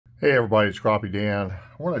Hey everybody, it's Crappie Dan.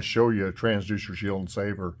 I want to show you a Transducer Shield and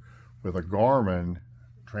Saver with a Garmin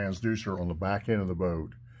transducer on the back end of the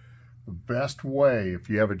boat. The best way, if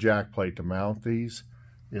you have a jack plate, to mount these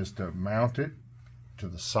is to mount it to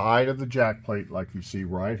the side of the jack plate like you see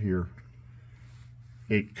right here.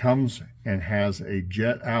 It comes and has a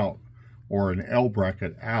jet out or an L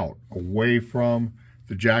bracket out away from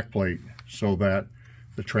the jack plate so that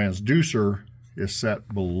the transducer is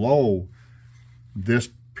set below this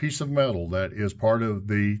piece of metal that is part of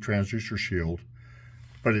the transducer shield,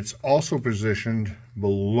 but it's also positioned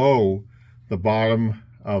below the bottom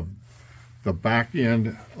of the back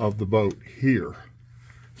end of the boat here.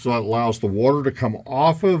 So it allows the water to come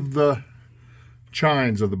off of the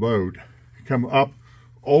chines of the boat, come up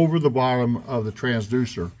over the bottom of the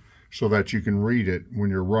transducer so that you can read it when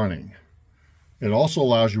you're running. It also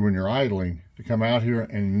allows you when you're idling to come out here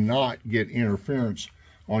and not get interference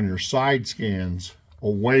on your side scans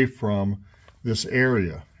away from this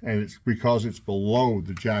area, and it's because it's below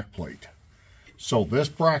the jack plate. So this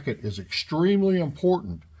bracket is extremely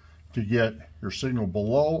important to get your signal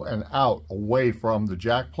below and out away from the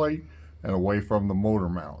jack plate and away from the motor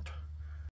mount.